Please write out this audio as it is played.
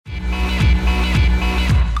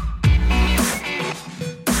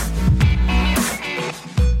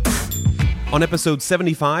On episode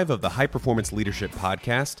 75 of the High Performance Leadership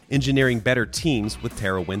Podcast, Engineering Better Teams with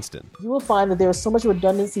Tara Winston. You will find that there is so much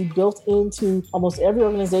redundancy built into almost every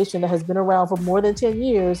organization that has been around for more than 10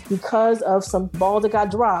 years because of some ball that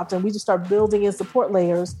got dropped. And we just start building in support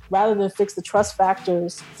layers rather than fix the trust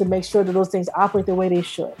factors to make sure that those things operate the way they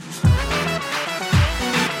should.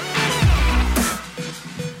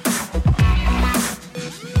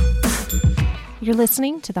 You're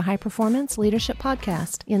listening to the High Performance Leadership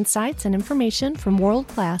Podcast, insights and information from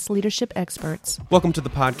world-class leadership experts. Welcome to the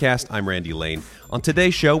podcast. I'm Randy Lane. On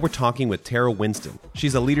today's show, we're talking with Tara Winston.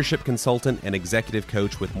 She's a leadership consultant and executive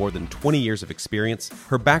coach with more than 20 years of experience.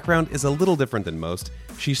 Her background is a little different than most.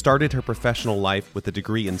 She started her professional life with a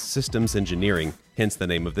degree in systems engineering, hence the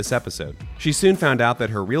name of this episode. She soon found out that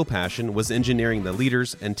her real passion was engineering the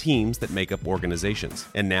leaders and teams that make up organizations.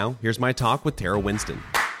 And now, here's my talk with Tara Winston.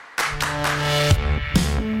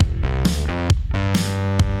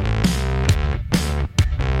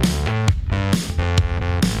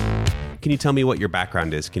 Can you tell me what your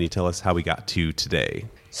background is? Can you tell us how we got to today?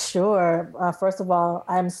 Sure. First of all,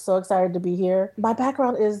 I'm so excited to be here. My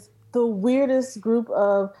background is the weirdest group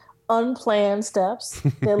of unplanned steps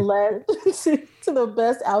that led to the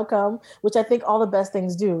best outcome, which I think all the best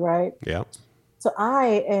things do, right? Yeah. So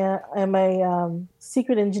I am a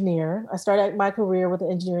secret engineer. I started my career with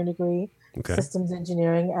an engineering degree, systems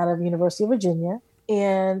engineering out of University of Virginia.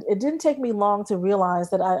 And it didn't take me long to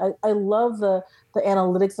realize that I love the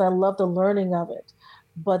analytics and I love the learning of it.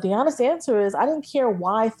 But the honest answer is I didn't care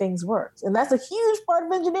why things worked. And that's a huge part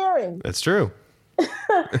of engineering. That's true.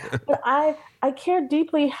 But I care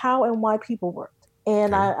deeply how and why people worked.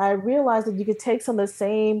 And I realized that you could take some of the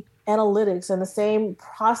same analytics and the same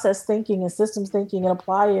process thinking and systems thinking and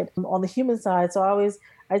apply it on the human side. So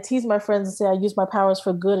I tease my friends and say I use my powers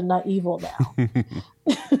for good and not evil now.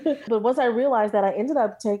 But once I realized that, I ended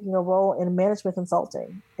up taking a role in management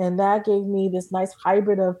consulting. And that gave me this nice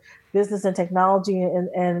hybrid of business and technology.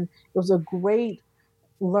 And it was a great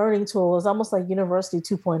learning tool. It was almost like University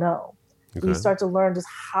 2.0. Okay. You start to learn just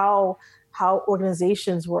how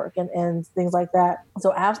organizations work and things like that.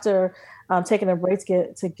 So after taking a break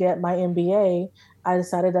to get my MBA, I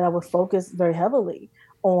decided that I would focus very heavily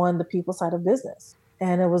on the people side of business.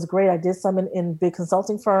 And it was great. I did some in big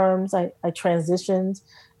consulting firms. I transitioned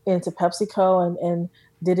into PepsiCo and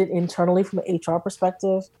did it internally from an HR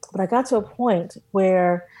perspective. But I got to a point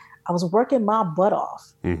where I was working my butt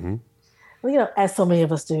off, as so many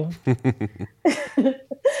of us do.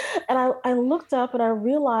 And I looked up and I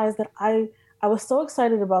realized that I was so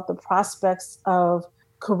excited about the prospects of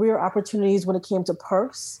career opportunities when it came to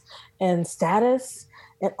perks and status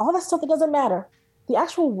and all that stuff that doesn't matter. The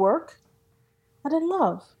actual work, I didn't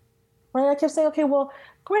love, right? I kept saying, okay, well,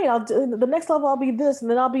 great. I'll do the next level. I'll be this, and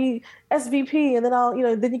then I'll be SVP, and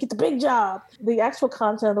then then you get the big job. The actual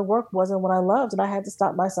content of the work wasn't what I loved, and I had to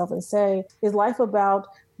stop myself and say, is life about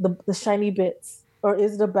the shiny bits, or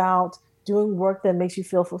is it about doing work that makes you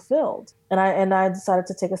feel fulfilled? And I decided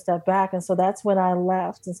to take a step back, and so that's when I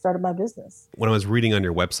left and started my business. When I was reading on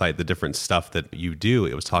your website the different stuff that you do,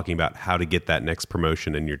 it was talking about how to get that next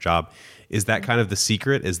promotion in your job. Is that kind of the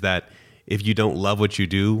secret? Is that if you don't love what you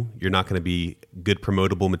do, you're not going to be good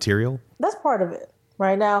promotable material? That's part of it.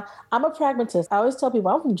 Right now, I'm a pragmatist. I always tell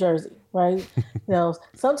people I'm from Jersey, right?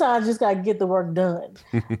 Sometimes you just got to get the work done.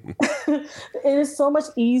 It is so much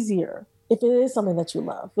easier if it is something that you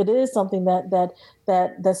love. If it is something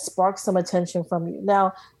that sparks some attention from you.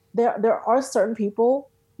 Now, there are certain people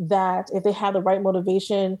that if they have the right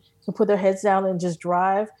motivation can put their heads down and just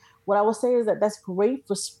drive. What I will say is that that's great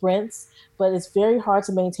for sprints, but it's very hard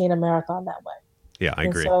to maintain a marathon that way. Yeah, I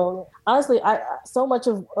agree. So honestly, so much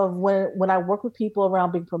of when I work with people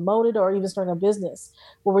around being promoted or even starting a business,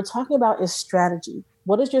 what we're talking about is strategy.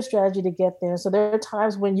 What is your strategy to get there? So there are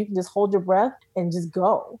times when you can just hold your breath and just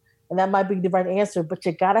go. And that might be the right answer, but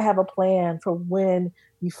you got to have a plan for when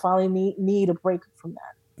you finally need a break from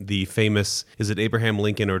that. The famous, is it Abraham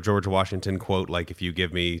Lincoln or George Washington quote, like, if you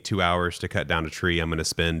give me 2 hours to cut down a tree, I'm going to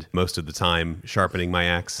spend most of the time sharpening my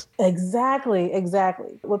axe. Exactly.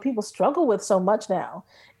 What people struggle with so much now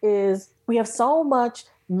is we have so much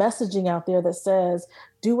messaging out there that says,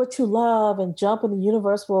 do what you love and jump and the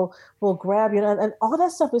universe will grab you. And all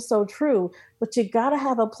that stuff is so true, but you got to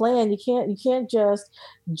have a plan. You can't just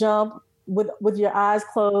jump with your eyes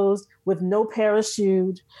closed, with no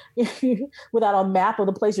parachute, without a map of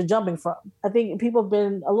the place you're jumping from. I think people have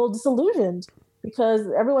been a little disillusioned because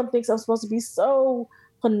everyone thinks I'm supposed to be so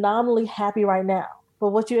phenomenally happy right now. But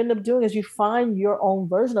what you end up doing is you find your own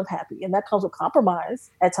version of happy, and that comes with compromise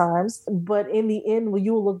at times. But in the end, when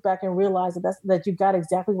you will look back and realize that you got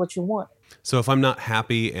exactly what you want. So if I'm not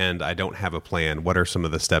happy and I don't have a plan, what are some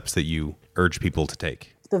of the steps that you urge people to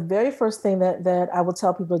take? The very first thing that I will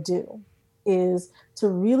tell people to do is to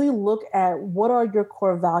really look at what are your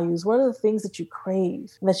core values? What are the things that you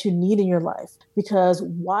crave and that you need in your life? Because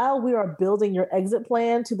while we are building your exit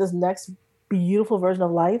plan to this next beautiful version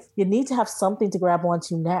of life, you need to have something to grab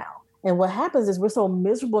onto now. And what happens is we're so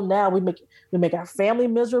miserable now. We make our family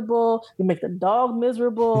miserable. We make the dog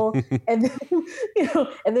miserable, and then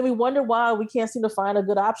and then we wonder why we can't seem to find a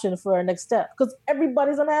good option for our next step because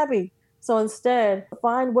everybody's unhappy. So instead,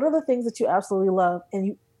 find what are the things that you absolutely love, and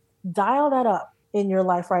you dial that up in your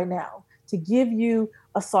life right now to give you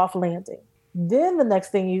a soft landing. Then the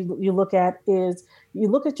next thing you look at is you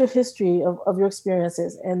look at your history of your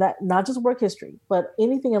experiences, and that not just work history, but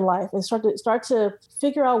anything in life, and start to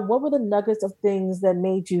figure out what were the nuggets of things that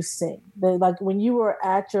made you sing. Like when you were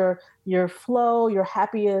at your flow, your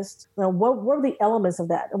happiest, what were the elements of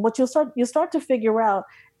that? And what you'll start to figure out,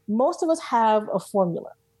 most of us have a formula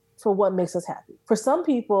for what makes us happy. For some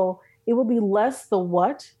people, it will be less the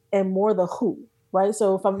what and more the who. Right.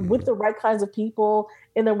 So if I'm with the right kinds of people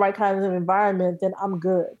in the right kinds of environment, then I'm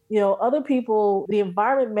good. Other people, the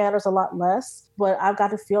environment matters a lot less, but I've got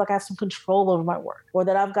to feel like I have some control over my work, or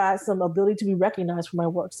that I've got some ability to be recognized for my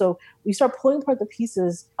work. So we start pulling apart the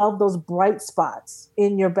pieces of those bright spots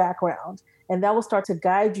in your background. And that will start to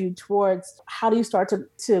guide you towards how do you start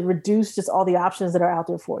to reduce just all the options that are out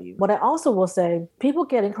there for you. What I also will say, people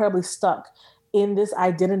get incredibly stuck in this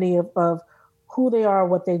identity of who they are,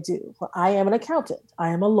 what they do. Well, I am an accountant. I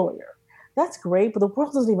am a lawyer. That's great, but the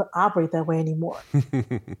world doesn't even operate that way anymore.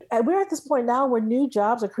 And we're at this point now where new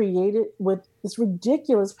jobs are created with this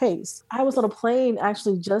ridiculous pace. I was on a plane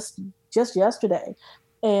actually just yesterday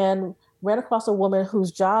and ran across a woman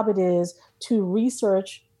whose job it is to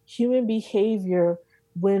research human behavior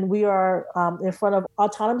when we are in front of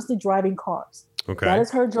autonomously driving cars. Okay. That is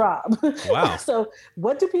her job. Wow. So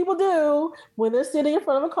what do people do when they're sitting in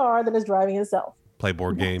front of a car that is driving itself? Play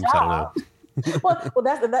board games. I don't know. well,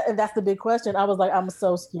 that's the big question. I was like, I'm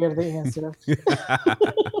so scared of the answer.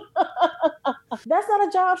 That's not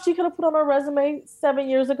a job she could have put on her resume 7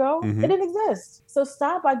 years ago. Mm-hmm. It didn't exist. So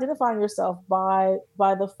stop identifying yourself by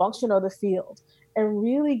the function or the field, and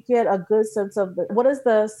really get a good sense of what is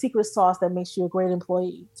the secret sauce that makes you a great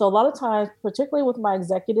employee. So a lot of times, particularly with my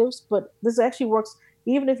executives, but this actually works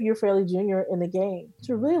even if you're fairly junior in the game,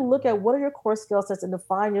 to really look at what are your core skill sets and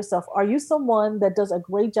define yourself. Are you someone that does a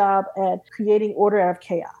great job at creating order out of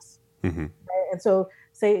chaos? Mm-hmm. Right? And so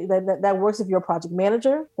say that works if you're a project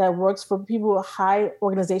manager. That works for people with high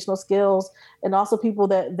organizational skills, and also people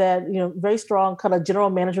that very strong kind of general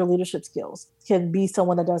manager leadership skills can be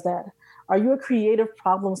someone that does that. Are you a creative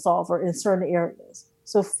problem solver in certain areas?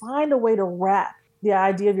 So find a way to wrap the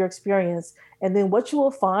idea of your experience. And then what you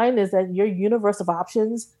will find is that your universe of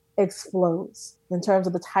options explodes in terms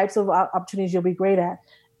of the types of opportunities you'll be great at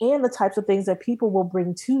and the types of things that people will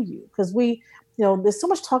bring to you. Because there's so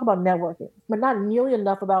much talk about networking, but not nearly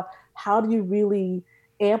enough about how do you really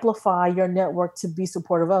amplify your network to be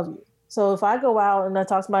supportive of you. So if I go out and I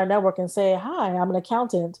talk to my network and say, hi, I'm an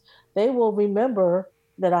accountant, they will remember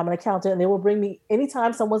that I'm an accountant, and they will bring me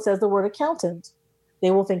anytime someone says the word accountant,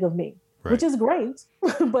 they will think of me, right. Which is great.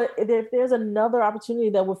 But if there's another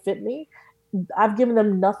opportunity that would fit me, I've given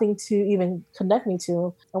them nothing to even connect me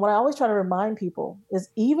to. And what I always try to remind people is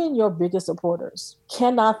even your biggest supporters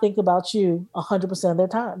cannot think about you 100% of their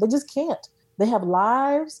time. They just can't. They have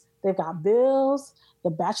lives. They've got bills.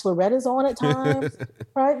 The Bachelorette is on at times,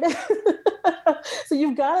 right? So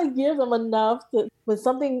you've got to give them enough that when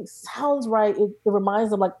something sounds right, it reminds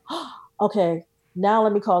them like, oh, okay, now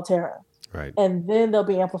let me call Tara. Right. And then they'll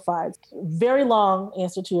be amplified. Very long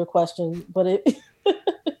answer to your question, but it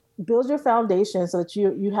builds your foundation so that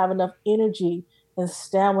you have enough energy and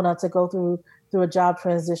stamina to go through a job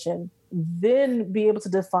transition. Then be able to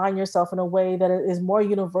define yourself in a way that is more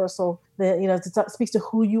universal, that speaks to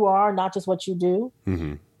who you are, not just what you do.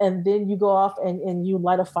 Mm-hmm. And then you go off and you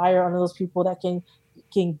light a fire under those people that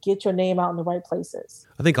can get your name out in the right places.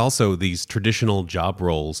 I think also these traditional job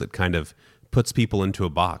roles, it kind of puts people into a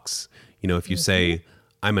box. If you say,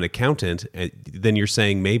 I'm an accountant, then you're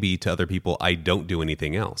saying maybe to other people, I don't do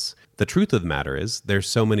anything else. The truth of the matter is there's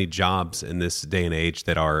so many jobs in this day and age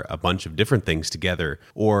that are a bunch of different things together.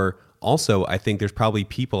 Or also, I think there's probably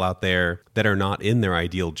people out there that are not in their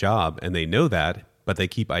ideal job, and they know that, but they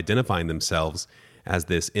keep identifying themselves as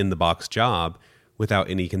this in-the-box job without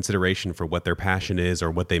any consideration for what their passion is or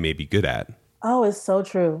what they may be good at. Oh, it's so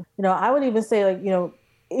true. I would even say, like,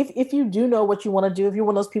 if you do know what you want to do, if you're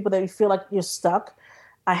one of those people that you feel like you're stuck,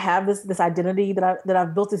 I have this identity that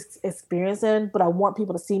I've built this experience in, but I want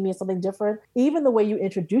people to see me as something different. Even the way you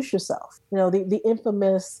introduce yourself, the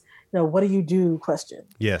infamous, what do you do question.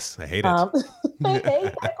 Yes, I hate it. I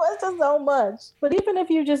hate that question so much. But even if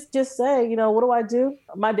you just say, what do I do?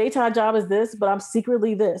 My daytime job is this, but I'm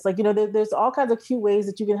secretly this. Like, there's all kinds of cute ways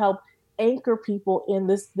that you can help anchor people in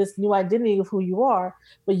this new identity of who you are,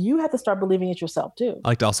 but you have to start believing it yourself too. I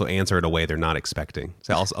like to also answer in a way they're not expecting.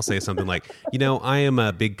 So I'll say something like, I am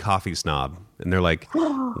a big coffee snob. And they're like,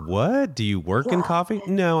 what? Do you work in coffee?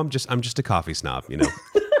 No, I'm just a coffee snob,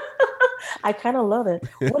 I kind of love it.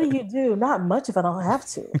 What do you do? Not much if I don't have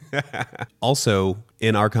to. Also,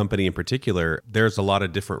 in our company in particular, there's a lot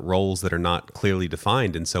of different roles that are not clearly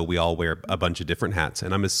defined. And so we all wear a bunch of different hats.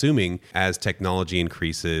 And I'm assuming as technology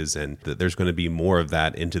increases and there's going to be more of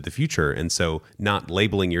that into the future. And so not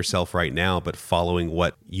labeling yourself right now, but following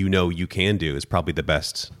what you can do is probably the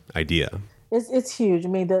best idea. It's huge. I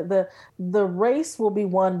mean, the race will be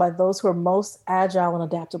won by those who are most agile and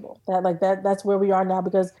adaptable. That's where we are now,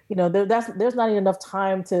 because there's not even enough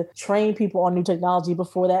time to train people on new technology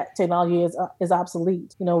before that technology is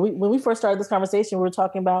obsolete. When we first started this conversation, we were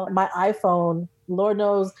talking about my iPhone. Lord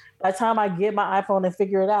knows, by the time I get my iPhone and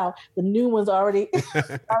figure it out, the new one's already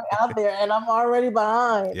out there, and I'm already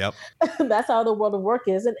behind. Yep. That's how the world of work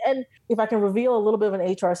is. And if I can reveal a little bit of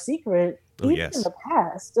an HR secret, in the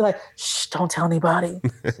past, they're like, shh, don't tell anybody.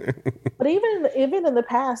 But even in the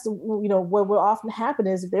past, what will often happen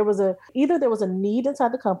is either there was a need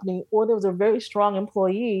inside the company, or there was a very strong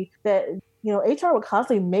employee that HR would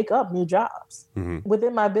constantly make up new jobs. Mm-hmm.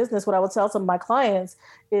 Within my business, what I would tell some of my clients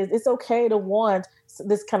is it's okay to want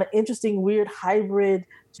this kind of interesting, weird hybrid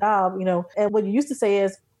job, and what you used to say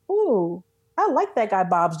is, ooh, I like that guy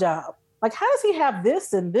Bob's job. Like, how does he have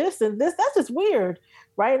this and this and this? That's just weird,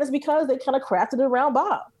 right? And it's because they kind of crafted it around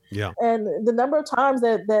Bob. Yeah. And the number of times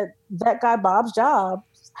that guy Bob's job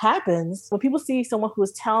happens, when people see someone who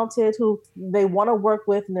is talented, who they want to work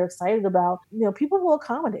with and they're excited about, people will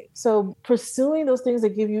accommodate. So pursuing those things that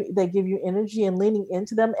give you energy and leaning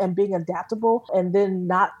into them and being adaptable, and then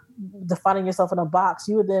not defining yourself in a box,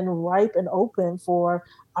 you are then ripe and open for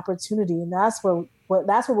opportunity. And that's what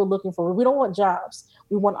we're looking for. We don't want jobs.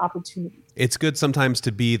 We want opportunities. It's good sometimes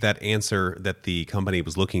to be that answer that the company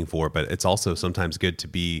was looking for, but it's also sometimes good to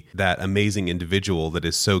be that amazing individual that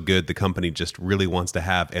is so good the company just really wants to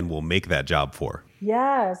have and will make that job for.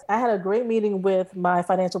 Yes. I had a great meeting with my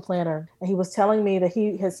financial planner, and he was telling me that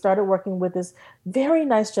he had started working with this very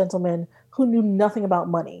nice gentleman who knew nothing about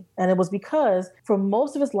money. And it was because for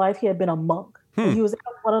most of his life, he had been a monk. He was at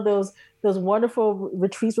one of those wonderful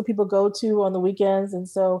retreats where people go to on the weekends. And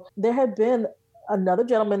so there had been another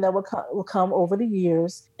gentleman that would come over the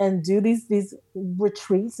years and do these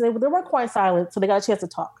retreats. They weren't quite silent, so they got a chance to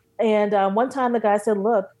talk. And one time the guy said,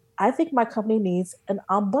 look, I think my company needs an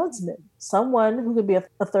ombudsman, someone who could be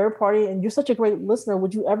a third party. And you're such a great listener.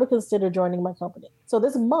 Would you ever consider joining my company? So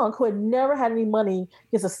this monk who had never had any money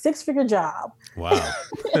gets a 6-figure job. Wow.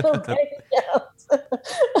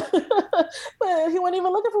 But he wasn't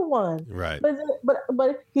even looking for one. Right.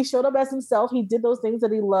 But he showed up as himself. He did those things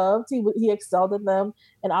that he loved. He excelled at them,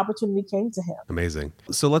 and opportunity came to him. Amazing.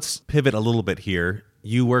 So let's pivot a little bit here.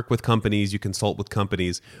 You work with companies, you consult with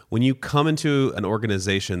companies. When you come into an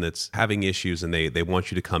organization that's having issues and they want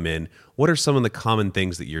you to come in, what are some of the common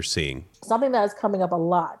things that you're seeing? Something that is coming up a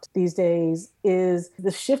lot these days is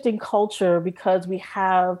the shifting culture, because we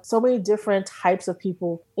have so many different types of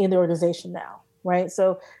people in the organization now, right?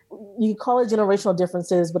 So you call it generational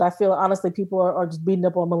differences, but I feel honestly people are just beating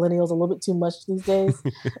up on millennials a little bit too much these days.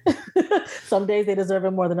 Some days they deserve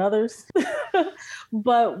it more than others.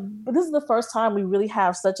 But this is the first time we really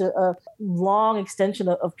have such a long extension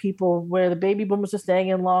of people where the baby boomers are staying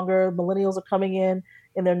in longer, millennials are coming in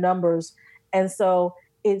their numbers. And so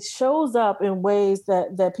it shows up in ways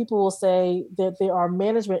that people will say that there are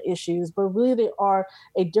management issues, but really there are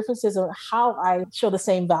differences in how I show the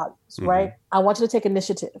same values, right? Mm-hmm. I want you to take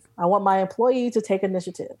initiative. I want my employee to take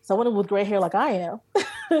initiative. Someone with gray hair like I am,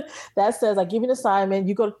 that says, I give you an assignment,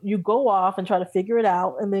 you go off and try to figure it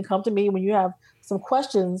out, and then come to me when you have some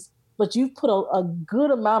questions, but you've put a good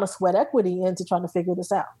amount of sweat equity into trying to figure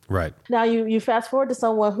this out. Right. Now you fast forward to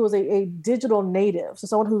someone who's a digital native, so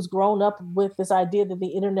someone who's grown up with this idea that the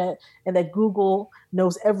internet and that Google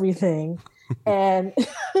knows everything. And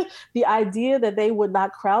the idea that they would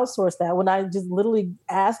not crowdsource that, when I just literally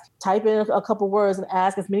type in a couple words and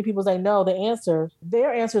ask as many people as I know their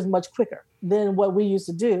answer is much quicker than what we used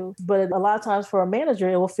to do. But a lot of times for a manager,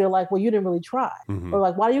 it will feel like, well, you didn't really try. Or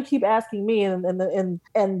like, why do you keep asking me? And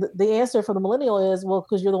the answer for the millennial is, well,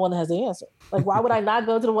 because you're the one that has the answer. Like, why would I not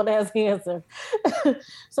go to the one that has the answer?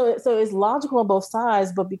 So it's logical on both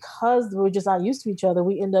sides, but because we're just not used to each other,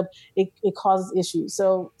 we end up, it causes issues.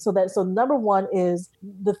 So number one is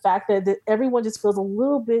the fact that everyone just feels a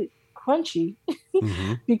little bit crunchy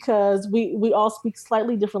because we all speak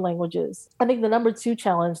slightly different languages. I think the number two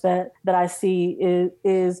challenge that I see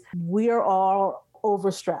is we are all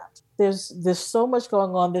overstrapped. There's so much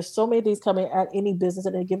going on. There's so many things coming at any business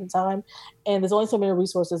at any given time, and there's only so many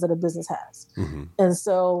resources that a business has. And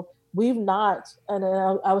so we've not, and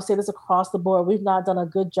I would say this across the board, we've not done a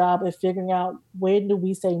good job of figuring out when do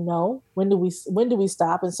we say no, when do we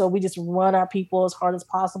stop, and so we just run our people as hard as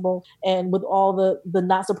possible, and with all the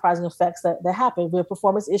not surprising effects that happen. We have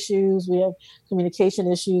performance issues, we have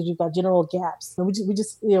communication issues, we've got general gaps. And we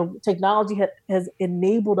just technology has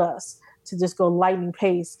enabled us to just go lightning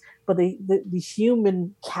pace, but the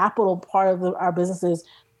human capital part of our businesses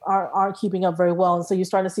aren't keeping up very well, and so you're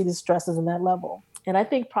starting to see these stresses in that level. And I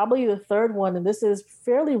think probably the third one, and this is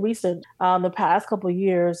fairly recent, the past couple of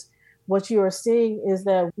years, what you are seeing is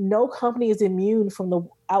that no company is immune from the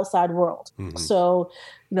outside world. So,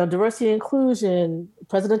 diversity and inclusion,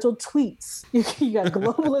 presidential tweets, you got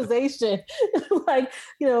globalization, like,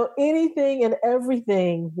 anything and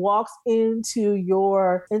everything walks into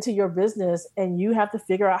your business, and you have to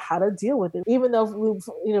figure out how to deal with it. Even though,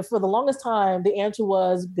 for the longest time, the answer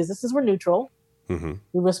was businesses were neutral.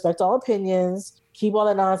 We respect all opinions, keep all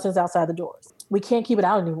that nonsense outside the doors. We can't keep it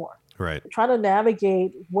out anymore. Right. Trying to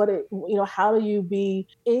navigate how do you be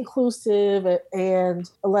inclusive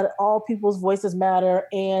and let all people's voices matter,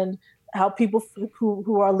 and how people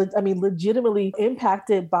who are legitimately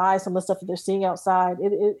impacted by some of the stuff that they're seeing outside.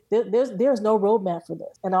 There's no roadmap for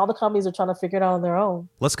this, and all the companies are trying to figure it out on their own.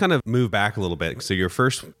 Let's kind of move back a little bit. So your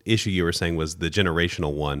first issue you were saying was the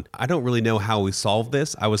generational one. I don't really know how we solve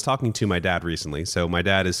this. I was talking to my dad recently. So my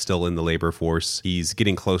dad is still in the labor force. He's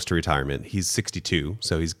getting close to retirement. He's 62,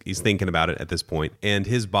 so he's thinking about it at this point. And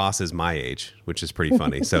his boss is my age, which is pretty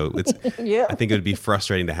funny. So it's I think it would be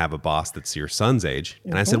frustrating to have a boss that's your son's age.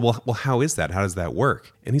 And I said, well, how is that? How does that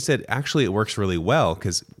work? And he said, actually, it works really well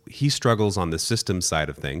because he struggles on the systems side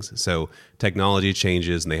of things. So technology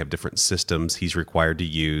changes and they have different systems he's required to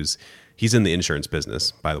use. He's in the insurance business,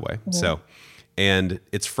 by the way. And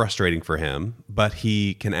it's frustrating for him, but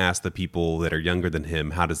he can ask the people that are younger than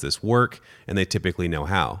him, how does this work? And they typically know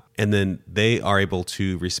how. And then they are able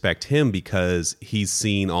to respect him because he's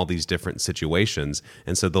seen all these different situations.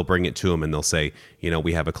 And so they'll bring it to him and they'll say,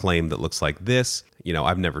 we have a claim that looks like this.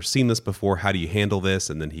 I've never seen this before. How do you handle this?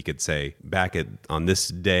 And then he could say, on this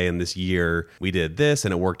day and this year, we did this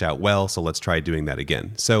and it worked out well. So let's try doing that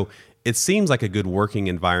again. So it seems like a good working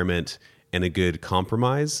environment and a good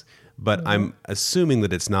compromise. But I'm assuming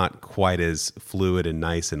that it's not quite as fluid and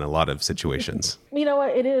nice in a lot of situations. You know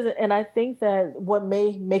what? It is. And I think that what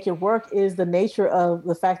may make it work is the nature of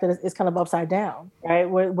the fact that it's kind of upside down, right?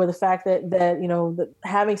 Where the fact that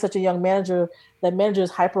having such a young manager, that manager is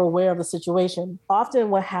hyper aware of the situation. Often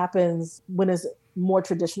what happens when it's more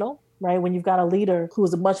traditional, right? When you've got a leader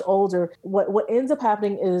who's much older, what ends up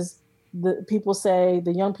happening is the people say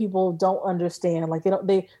the young people don't understand, like they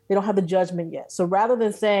don't have the judgment yet. So rather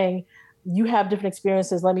than saying you have different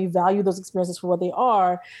experiences, let me value those experiences for what they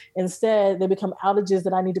are, instead they become outages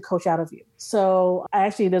that I need to coach out of you. So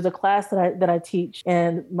there's a class that I teach,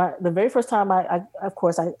 and the very first time I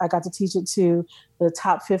got to teach it to the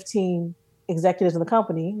top 15 executives in the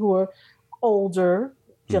company who are older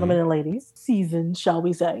gentlemen and ladies, seasoned, shall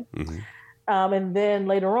we say. And then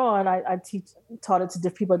later on, I taught it to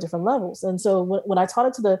different people at different levels. And so when I taught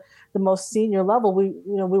it to the most senior level, we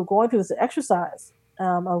were going through this exercise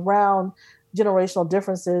around generational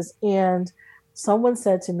differences. And someone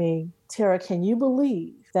said to me, Tara, can you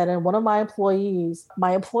believe that in one of my employees,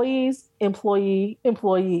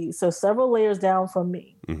 so several layers down from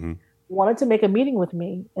me, wanted to make a meeting with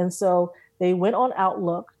me. And so they went on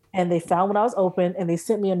Outlook and they found when I was open and they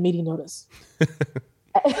sent me a meeting notice.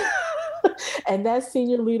 And that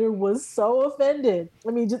senior leader was so offended.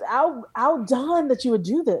 I mean, just outdone that you would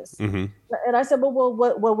do this. And I said, well,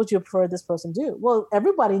 what would you prefer this person do? Well,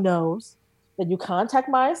 everybody knows that you contact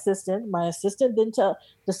my assistant. My assistant then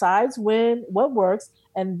decides what works.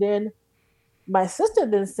 And then my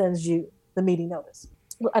assistant then sends you the meeting notice.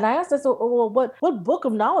 And I asked her, well, what book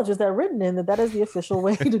of knowledge is that written in that is the official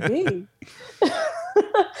way to be?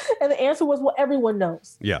 And the answer was, well, everyone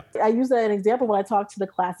knows. Yeah. I use that as an example when I talk to the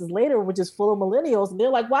classes later, which is full of millennials. And they're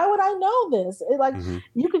like, why would I know this? It's like,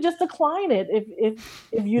 you could just decline it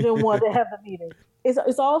if you didn't want to have the meeting.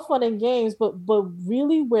 It's all fun and games, but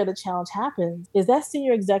really where the challenge happens is that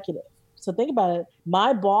senior executive. So think about it.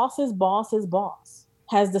 My boss's boss's boss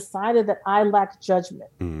has decided that I lack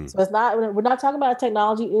judgment. So we're not talking about a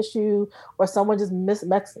technology issue or someone just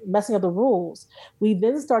messing up the rules. We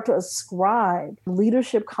then start to ascribe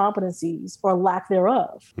leadership competencies or lack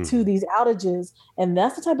thereof to these outages. And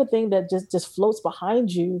that's the type of thing that just floats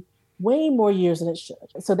behind you way more years than it should.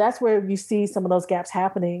 So that's where you see some of those gaps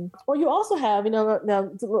happening. Or you also have, now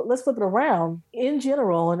let's flip it around. In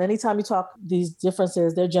general, and anytime you talk these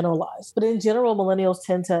differences, they're generalized. But in general, millennials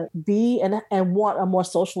tend to be and want a more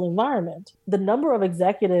social environment. The number of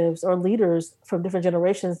executives or leaders from different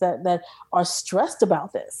generations that are stressed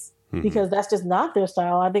about this, because that's just not their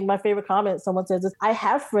style. I think my favorite comment someone says is, I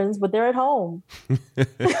have friends, but they're at home. I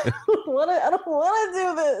don't want to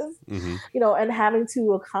do this. And having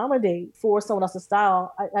to accommodate for someone else's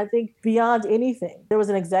style. I think beyond anything, there was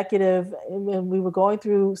an executive and we were going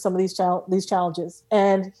through some of these challenges.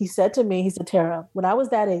 And he said to me, Tara, when I was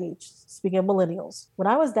that age, speaking of millennials, when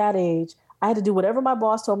I was that age, I had to do whatever my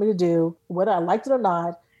boss told me to do, whether I liked it or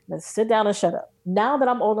not, and sit down and shut up. Now that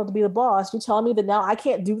I'm old enough to be the boss, you're telling me that now I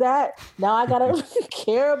can't do that? Now I got to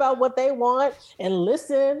care about what they want and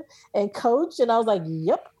listen and coach? And I was like,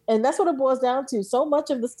 yep. And that's what it boils down to. So much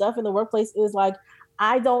of the stuff in the workplace is like,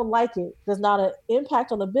 I don't like it. There's not an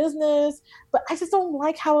impact on the business, but I just don't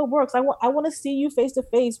like how it works. I want to see you face to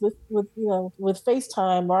face with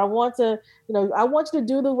FaceTime, or I want you to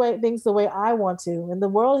do things the way I want to. And the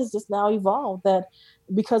world has just now evolved that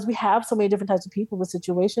because we have so many different types of people with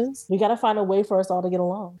situations, we got to find a way for us all to get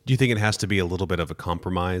along. Do you think it has to be a little bit of a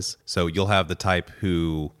compromise? So you'll have the type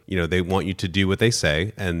who, they want you to do what they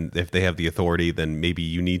say. And if they have the authority, then maybe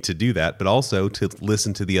you need to do that, but also to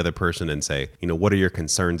listen to the other person and say, what are your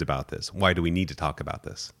concerns about this? Why do we need to talk about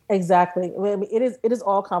this? Exactly. I mean, it is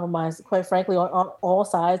all compromise, quite frankly, on all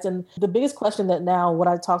sides. And the biggest question that now what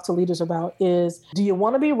I talk to leaders about is, do you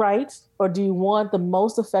want to be right or do you want the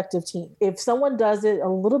most effective team? If someone does it a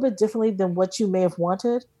little bit differently than what you may have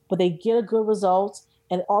wanted, but they get a good result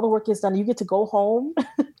and all the work is done, you get to go home,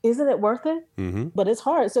 isn't it worth it? But it's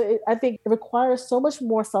hard. So I think it requires so much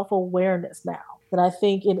more self-awareness now than I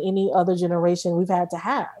think in any other generation we've had to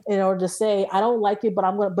have in order to say, I don't like it,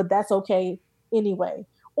 but that's okay anyway.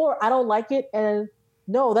 Or I don't like it, and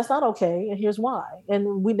no, that's not okay, and here's why.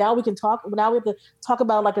 And we have to talk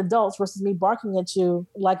about like adults versus me barking at you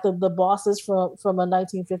like the bosses from a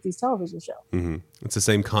 1950s television show. It's the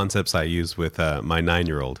same concepts I use with my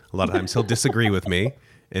 9-year-old. A lot of times he'll disagree with me,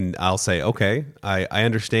 and I'll say, okay, I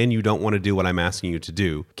understand you don't want to do what I'm asking you to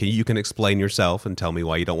do. You can explain yourself and tell me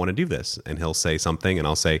why you don't want to do this. And he'll say something, and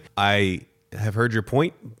I'll say, I have heard your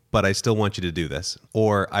point, but I still want you to do this.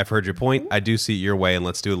 Or I've heard your point, I do see it your way, and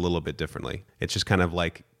let's do it a little bit differently. It's just kind of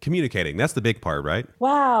like communicating. That's the big part, right?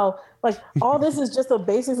 Wow. Like all this is just the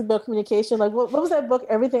basics about communication. Like what was that book,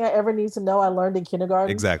 Everything I Ever Need to Know I Learned in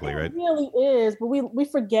Kindergarten? Exactly, right? It really is, but we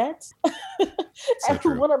forget. So and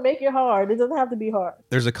we want to make it hard. It doesn't have to be hard.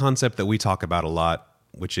 There's a concept that we talk about a lot,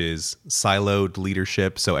 which is siloed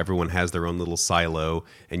leadership. So everyone has their own little silo,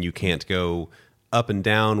 and you can't go up and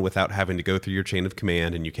down without having to go through your chain of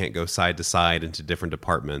command, and you can't go side to side into different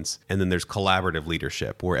departments. And then there's collaborative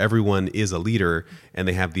leadership, where everyone is a leader and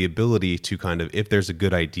they have the ability to kind of, if there's a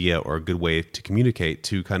good idea or a good way to communicate,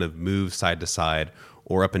 to kind of move side to side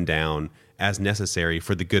or up and down as necessary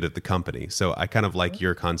for the good of the company. So I kind of like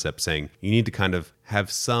your concept saying you need to kind of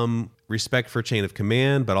have some respect for chain of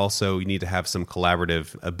command, but also you need to have some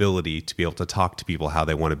collaborative ability to be able to talk to people how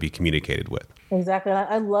they want to be communicated with. Exactly.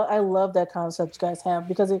 I love that concept you guys have,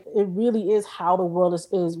 because it really is how the world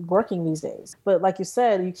is working these days. But like you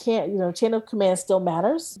said, you can't, chain of command still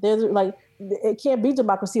matters. There's like, it can't be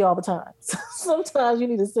democracy all the time. Sometimes you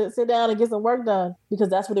need to sit down and get some work done, because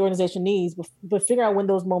that's what the organization needs. But figure out when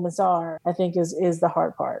those moments are, I think is the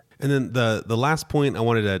hard part. And then the last point I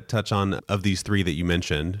wanted to touch on of these three that you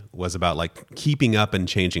mentioned was about like keeping up and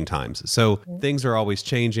changing times. So things are always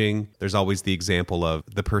changing. There's always the example of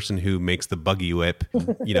the person who makes the buggy whip,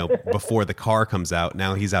 before the car comes out.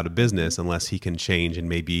 Now he's out of business unless he can change and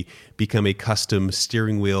maybe become a custom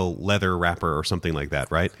steering wheel leather wrapper or something like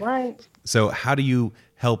that, right? Right. So how do you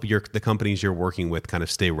help the companies you're working with kind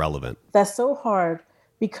of stay relevant? That's so hard,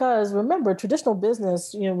 because remember, traditional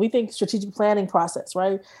business, we think strategic planning process,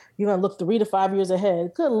 right? you're going to look 3 to 5 years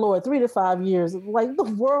ahead. Good Lord, 3 to 5 years. Like the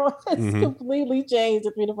world has completely changed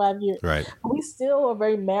in 3 to 5 years. Right. We still are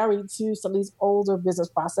very married to some of these older business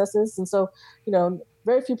processes. And so,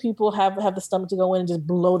 very few people have the stomach to go in and just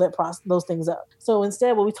blow those things up. So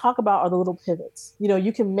instead, what we talk about are the little pivots.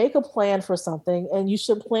 You can make a plan for something and you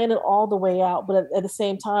should plan it all the way out. But at the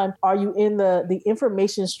same time, are you in the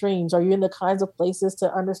information streams? Are you in the kinds of places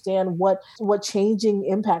to understand what changing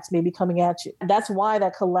impacts may be coming at you? And that's why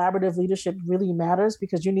that collaborative leadership really matters,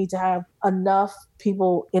 because you need to have enough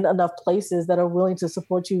people in enough places that are willing to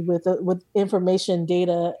support you with information,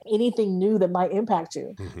 data, anything new that might impact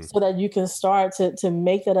you, so that you can start to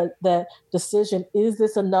make that decision. Is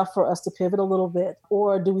this enough for us to pivot a little bit,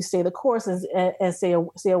 or do we stay the course and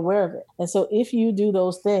stay aware of it? And so if you do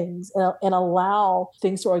those things and allow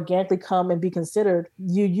things to organically come and be considered,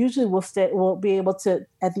 you usually will be able to,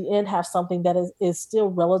 at the end, have something that is still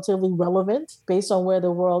relatively relevant based on where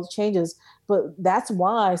the world changes. But that's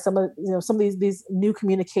why some of these new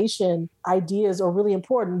communication ideas are really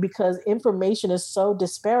important, because information is so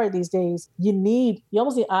disparate these days. You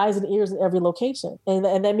almost need eyes and ears in every location. And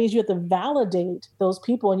that means you have to validate those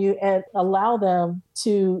people and allow them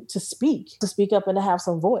to speak up and to have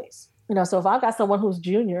some voice. So if I've got someone who's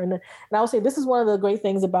junior, and I would say this is one of the great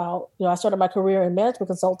things about, I started my career in management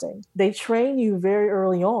consulting. They train you very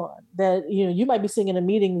early on that, you might be sitting in a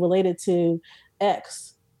meeting related to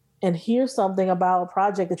X and hear something about a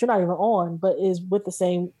project that you're not even on, but is with the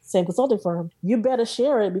same consulting firm. You better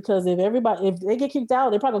share it, because if they get kicked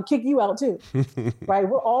out, they're probably gonna kick you out too, right?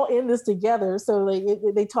 We're all in this together. So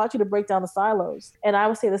they taught you to break down the silos. And I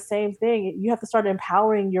would say the same thing. You have to start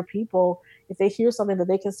empowering your people if they hear something that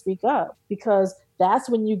they can speak up, because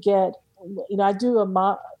that's when you get, I do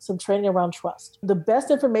some training around trust. The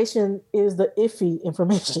best information is the iffy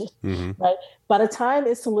information, right? By the time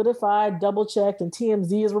it's solidified, double-checked, and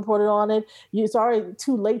TMZ is reported on it, it's already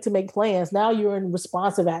too late to make plans. Now you're in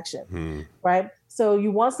responsive action, right? So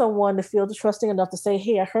you want someone to feel trusting enough to say,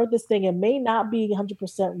 hey, I heard this thing. It may not be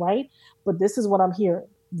 100% right, but this is what I'm hearing.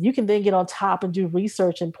 You can then get on top and do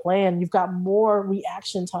research and plan. You've got more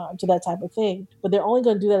reaction time to that type of thing. But they're only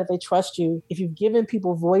going to do that if they trust you, if you've given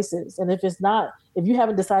people voices. And if you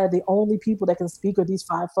haven't decided the only people that can speak are these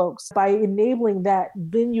 5 folks, by enabling that,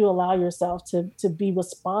 then you allow yourself to be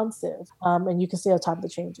responsive, and you can stay on top of the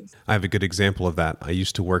changes. I have a good example of that. I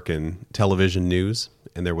used to work in television news,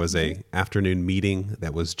 and there was a afternoon meeting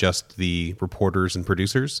that was just the reporters and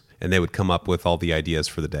producers, and they would come up with all the ideas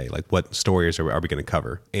for the day, like what stories are we going to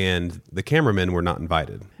cover. And the cameramen were not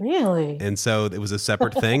invited. Really? And so it was a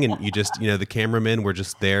separate thing, and you just, the cameramen were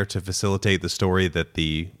just there to facilitate the story that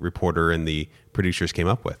the reporter and the producers came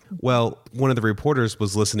up with. Well, one of the reporters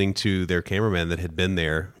was listening to their cameraman that had been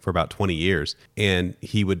there for about 20 years, and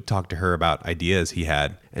he would talk to her about ideas he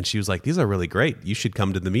had. And she was like, these are really great. You should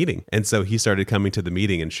come to the meeting. And so he started coming to the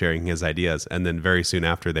meeting and sharing his ideas. And then very soon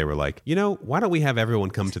after, they were like, why don't we have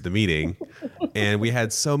everyone come to the meeting? And we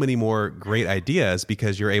had so many more great ideas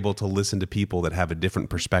because you're able to listen to people that have a different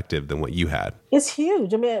perspective than what you had. It's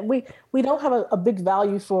huge. I mean, we don't have a big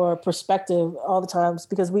value for perspective all the times,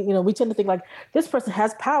 because we tend to think like, this person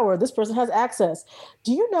has power, this person has access.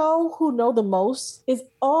 Do you know who know the most? Is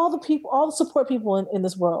all the support people in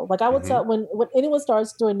this world. Like I would tell, when anyone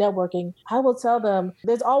starts doing networking, I will tell them,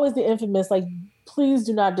 there's always the infamous, like, please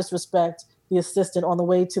do not disrespect the assistant on the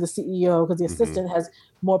way to the CEO, because the assistant has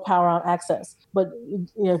more power on access. But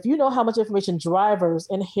if you know how much information drivers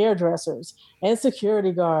and hairdressers and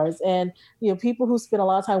security guards and people who spend a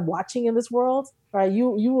lot of time watching in this world, right? You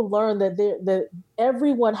will learn that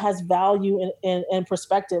everyone has value and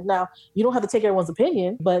perspective. Now, you don't have to take everyone's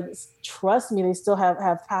opinion, but trust me, they still have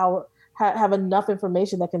power, have enough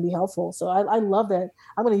information that can be helpful. So I love that.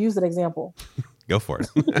 I'm going to use that example. Go for it.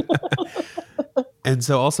 And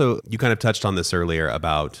so also, you kind of touched on this earlier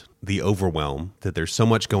about the overwhelm, that there's so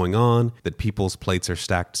much going on, that people's plates are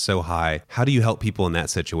stacked so high. How do you help people in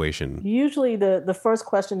that situation? Usually the first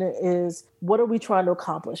question is, what are we trying to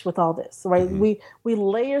accomplish with all this, right? We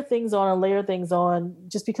layer things on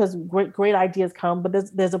just because great ideas come, but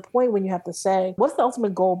there's a point when you have to say, what's the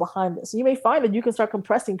ultimate goal behind this? So you may find that you can start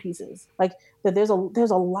compressing pieces, like that there's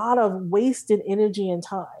a lot of wasted energy and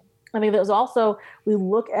time. I mean, there's also, we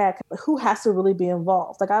look at who has to really be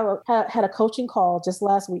involved. Like I had a coaching call just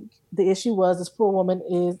last week. The issue was this poor woman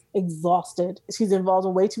is exhausted. She's involved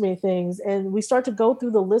in way too many things. And we start to go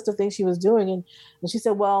through the list of things she was doing. And she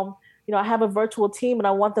said, well, I have a virtual team and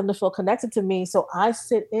I want them to feel connected to me. So I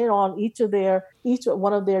sit in on each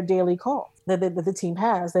one of their daily calls that the team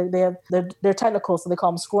has. They're technical, so they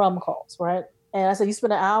call them Scrum calls, right? And I said, you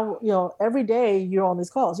spend an hour, every day you're on these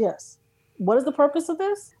calls. Yes. What is the purpose of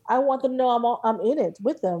this? I want them to know I'm in it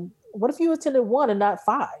with them. What if you attended 1 and not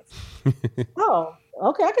 5? Oh,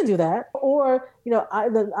 okay, I can do that. Or,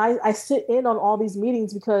 I sit in on all these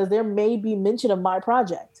meetings because there may be mention of my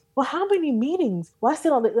project. Well, how many meetings? Well, I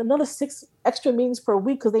sit on another 6 extra meetings per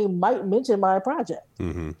week because they might mention my project.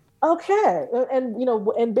 Mm-hmm. Okay.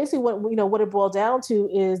 And basically what it boiled down to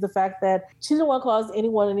is the fact that she didn't want to cause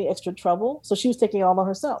anyone any extra trouble. So she was taking it all on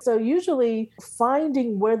herself. So usually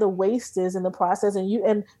finding where the waste is in the process,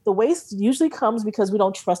 and the waste usually comes because we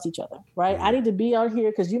don't trust each other, right? I need to be on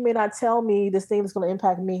here because you may not tell me this thing that's going to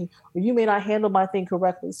impact me, or you may not handle my thing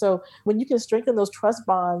correctly. So when you can strengthen those trust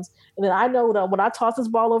bonds, and then I know that when I toss this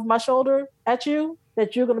ball over my shoulder at you,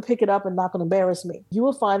 that you're going to pick it up and not going to embarrass me. You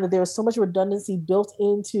will find that there is so much redundancy built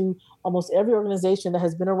into almost every organization that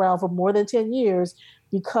has been around for more than 10 years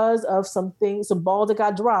because of some balls that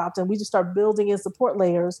got dropped, and we just start building in support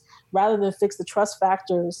layers rather than fix the trust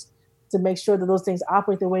factors to make sure that those things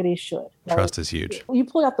operate the way they should. Right? Trust is huge. You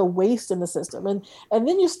pull out the waste in the system, and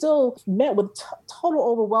then you're still met with total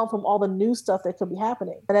overwhelm from all the new stuff that could be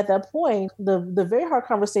happening. And at that point, the very hard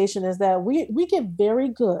conversation is that we get very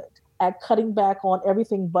good at cutting back on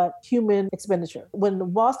everything but human expenditure. When the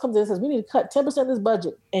boss comes in and says, we need to cut 10% of this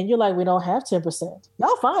budget, and you're like, we don't have 10%.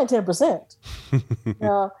 Y'all find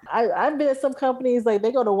 10%. I've been at some companies, like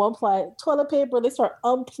they go to one ply toilet paper, they start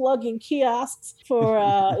unplugging kiosks for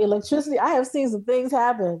electricity. I have seen some things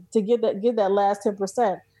happen to get that last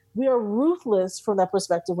 10%. We are ruthless from that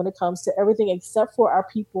perspective when it comes to everything except for our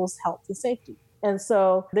people's health and safety. And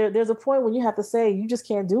so there's a point when you have to say, you just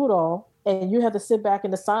can't do it all. And you have to sit back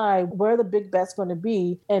and decide where the big bet's going to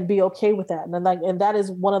be and be okay with that. And that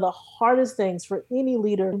is one of the hardest things for any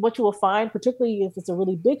leader. What you will find, particularly if it's a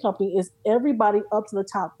really big company, is everybody up to the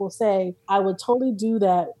top will say, I would totally do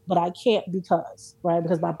that, but I can't because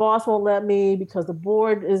my boss won't let me, because the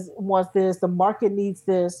board wants this, the market needs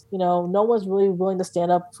this. No one's really willing to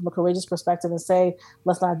stand up from a courageous perspective and say,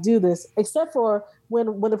 let's not do this, except for when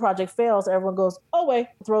the project fails, everyone goes, oh, wait,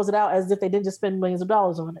 throws it out as if they didn't just spend millions of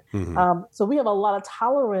dollars on it. Mm-hmm. So we have a lot of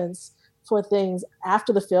tolerance for things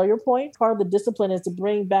after the failure point. Part of the discipline is to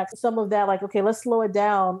bring back some of that, like, okay, let's slow it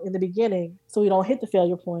down in the beginning so we don't hit the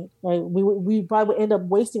failure point. Right? We probably would end up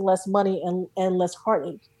wasting less money and less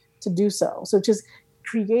heartache to do so. So just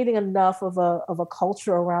creating enough of a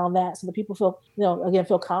culture around that so that people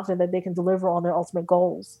feel confident that they can deliver on their ultimate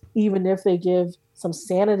goals, even if they give some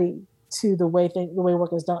sanity to the way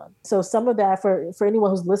work is done. So some of that for anyone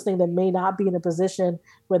who's listening that may not be in a position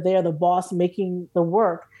where they're the boss making the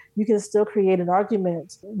work, you can still create an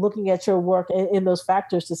argument looking at your work in those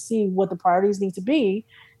factors to see what the priorities need to be,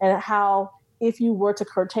 and how if you were to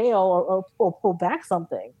curtail or pull back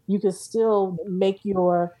something, you can still make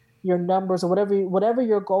your numbers or whatever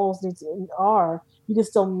your goals are, you can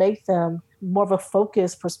still make them more of a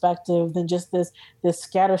focused perspective than just this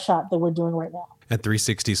scattershot that we're doing right now. At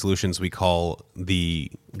 360 Solutions, we call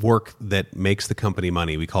the work that makes the company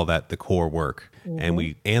money, we call that the core work. Mm-hmm. And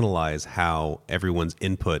we analyze how everyone's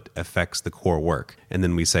input affects the core work. And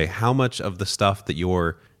then we say how much of the stuff that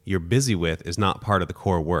you're busy with is not part of the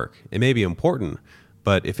core work. It may be important,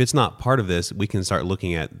 but if it's not part of this, we can start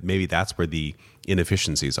looking at maybe that's where the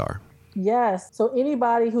inefficiencies are. Yes. So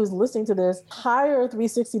anybody who's listening to this, hire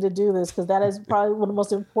 360 to do this, because that is probably one of the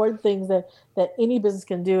most important things that any business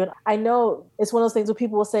can do. And I know it's one of those things where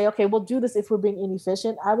people will say, okay, we'll do this if we're being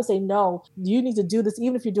inefficient. I would say, no, you need to do this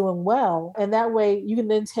even if you're doing well. And that way you can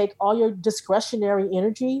then take all your discretionary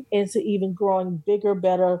energy into even growing bigger,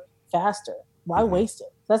 better, faster. Why waste it?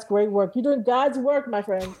 That's great work. You're doing God's work, my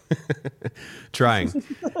friend. Trying.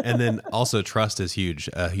 And then also trust is huge.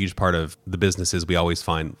 A huge part of the businesses we always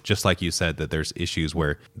find, just like you said, that there's issues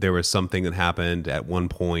where there was something that happened at one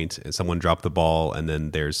point and someone dropped the ball, and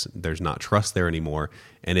then there's not trust there anymore.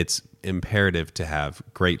 And it's imperative to have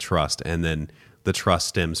great trust. And then the trust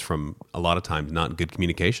stems from a lot of times not good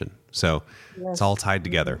communication. So yes, it's all tied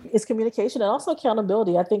together. It's communication and also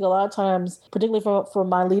accountability. I think a lot of times, particularly for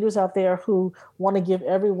my leaders out there who want to give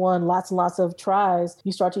everyone lots and lots of tries,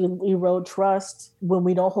 you start to erode trust when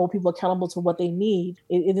we don't hold people accountable to what they need.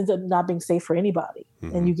 It ends up not being safe for anybody,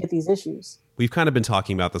 and you get these issues. We've kind of been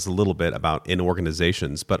talking about this a little bit about in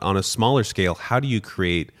organizations, but on a smaller scale, how do you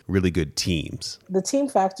create really good teams? The team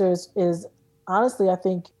factor is honestly, I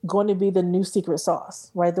think, going to be the new secret sauce,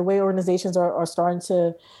 right? The way organizations are starting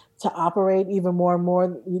to operate even more and more,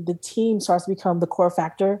 the team starts to become the core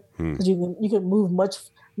factor, because you can move much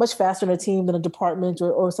faster in a team than a department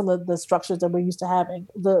or some of the structures that we're used to having.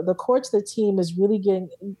 The core to the team is really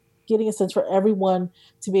getting a sense for everyone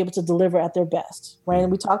to be able to deliver at their best, right?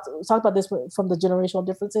 And we talked about this from the generational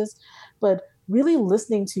differences, but really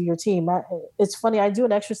listening to your team. It's funny, I do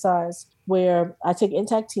an exercise where I take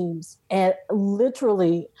intact teams and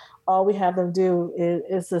literally all we have them do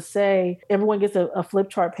is to say, everyone gets a flip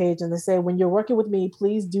chart page and they say, when you're working with me,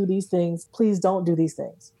 please do these things. Please don't do these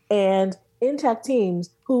things. And intact teams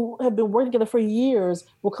who have been working together for years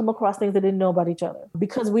will come across things they didn't know about each other,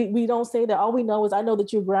 because we don't say that. All we know is, I know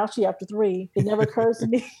that you're grouchy after 3. It never occurs to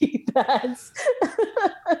me that,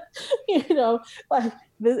 like,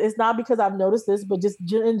 it's not because I've noticed this, but just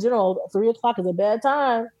in general, 3 o'clock is a bad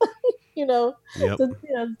time. Yep.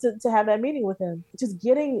 To have that meeting with him. Just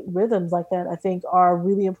getting rhythms like that, I think, are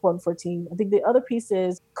really important for a team. I think the other piece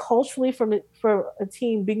is culturally for a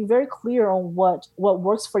team, being very clear on what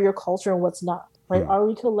works for your culture and what's not. Right? Are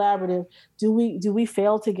we collaborative? Do we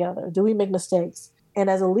fail together? Do we make mistakes? And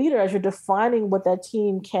as a leader, as you're defining what that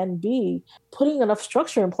team can be, putting enough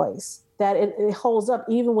structure in place that it holds up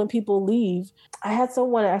even when people leave. I had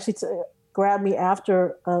someone actually grab me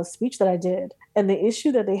after a speech that I did. And the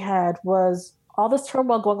issue that they had was all this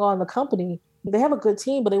turmoil going on in the company. They have a good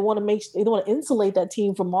team, but they want to insulate that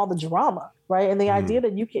team from all the drama, right? And the idea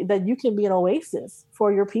that you can be an oasis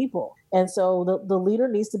for your people. And so the leader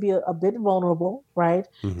needs to be a bit vulnerable, right?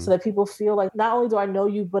 So that people feel like, not only do I know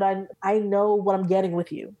you, but I know what I'm getting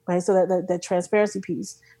with you, right? So that transparency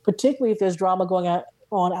piece, particularly if there's drama going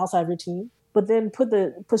on outside of your team. But then put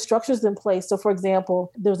structures in place. So, for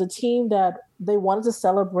example, there was a team that they wanted to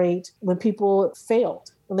celebrate when people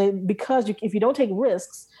failed. Because if you don't take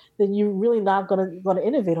risks, then you're really not going to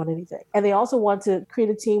innovate on anything. And they also want to create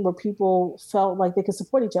a team where people felt like they could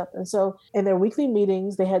support each other. And so in their weekly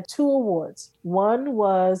meetings, they had 2 awards. One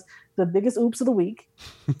was the biggest oops of the week.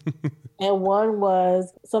 And one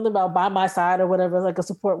was something about by my side or whatever, like a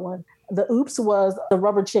support one. The oops was the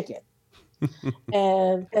rubber chicken.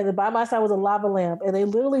 and the by my side was a lava lamp, and they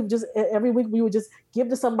literally just every week we would just give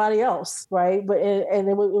to somebody else, right? But and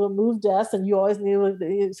it would move desks, and you always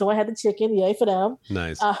knew someone had the chicken, yay for them.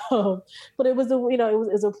 Nice. But it was it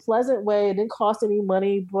was a pleasant way. It didn't cost any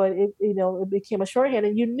money, but it became a shorthand,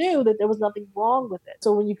 and you knew that there was nothing wrong with it.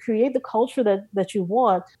 So when you create the culture that you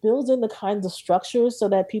want, build in the kinds of structures so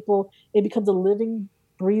that it becomes a living,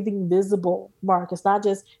 breathing, visible mark. It's not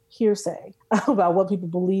just hearsay about what people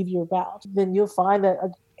believe you're about. Then you'll find that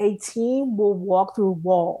a team will walk through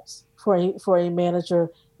walls for a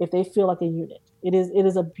manager if they feel like a unit. It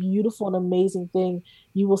is a beautiful and amazing thing.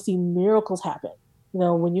 You will see miracles happen,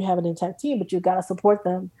 when you have an intact team, but you've got to support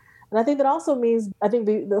them. And I think that also means, I think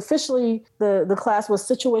officially the class was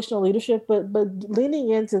situational leadership, but leaning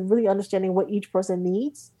into really understanding what each person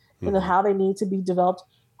needs and how they need to be developed,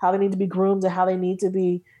 how they need to be groomed, and how they need to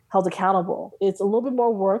be held accountable. It's a little bit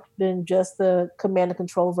more work than just the command and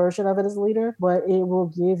control version of it as a leader, but it will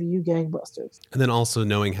give you gangbusters. And then also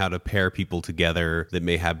knowing how to pair people together that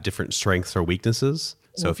may have different strengths or weaknesses.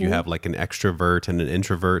 So if you have like an extrovert and an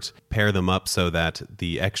introvert, pair them up so that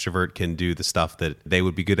the extrovert can do the stuff that they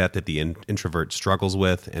would be good at that the introvert struggles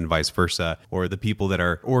with, and vice versa. Or the people that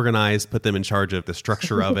are organized, put them in charge of the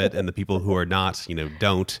structure of it, and the people who are not,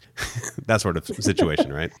 don't. That sort of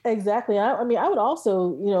situation, right? Exactly. I would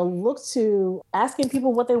also, look to asking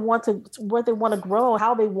people what they want to grow,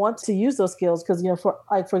 how they want to use those skills. Because,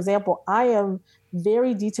 for example, I am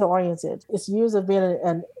very detail oriented. It's years of being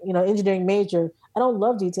an engineering major. I don't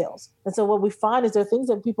love details. And so what we find is there are things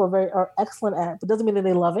that people are excellent at, but doesn't mean that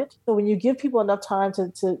they love it. So when you give people enough time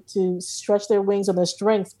to stretch their wings on their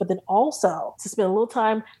strengths, but then also to spend a little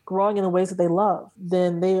time growing in the ways that they love,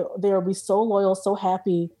 then they will be so loyal, so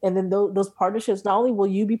happy. And then those partnerships, not only will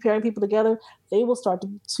you be pairing people together, they will start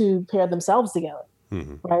to pair themselves together.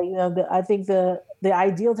 Right. I think the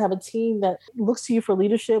ideal to have a team that looks to you for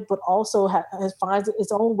leadership, but also finds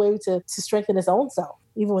its own way to strengthen its own self,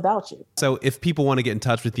 even without you. So if people want to get in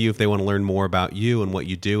touch with you, if they want to learn more about you and what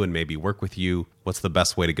you do and maybe work with you, what's the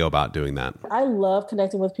best way to go about doing that? I love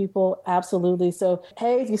connecting with people. Absolutely. So,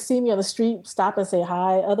 hey, if you see me on the street, stop and say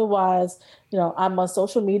hi. Otherwise, I'm on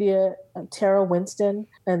social media, Tara Winston,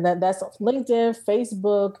 and that's LinkedIn,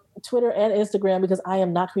 Facebook, Twitter, and Instagram, because I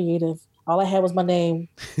am not creative. All I had was my name.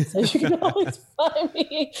 So you can always find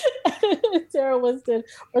me, Tara Winston.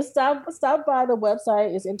 Or stop by the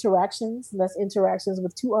website. It's Interactions. That's Interactions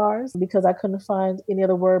with 2 R's, because I couldn't find any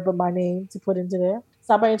other word but my name to put into there.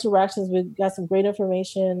 Stop by Interactions. We've got some great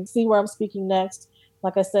information. See where I'm speaking next.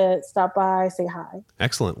 Like I said, stop by, say hi.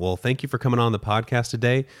 Excellent. Well, thank you for coming on the podcast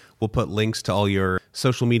today. We'll put links to all your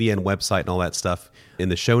social media and website and all that stuff in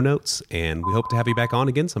the show notes, and we hope to have you back on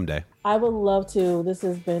again someday. I would love to. This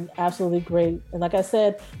has been absolutely great. And like I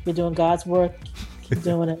said, you're doing God's work. Keep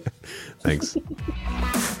doing it. Thanks.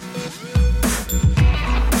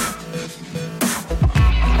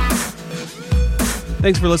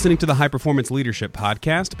 Thanks for listening to the High Performance Leadership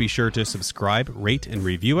Podcast. Be sure to subscribe, rate, and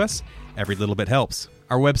review us. Every little bit helps.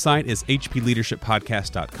 Our website is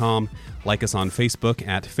hpleadershippodcast.com. Like us on Facebook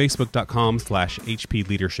at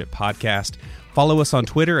facebook.com/hpleadershippodcast. Follow us on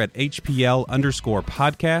Twitter at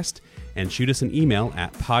HPL_podcast. And shoot us an email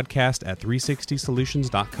at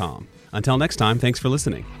podcast@360solutions.com. Until next time, thanks for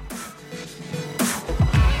listening.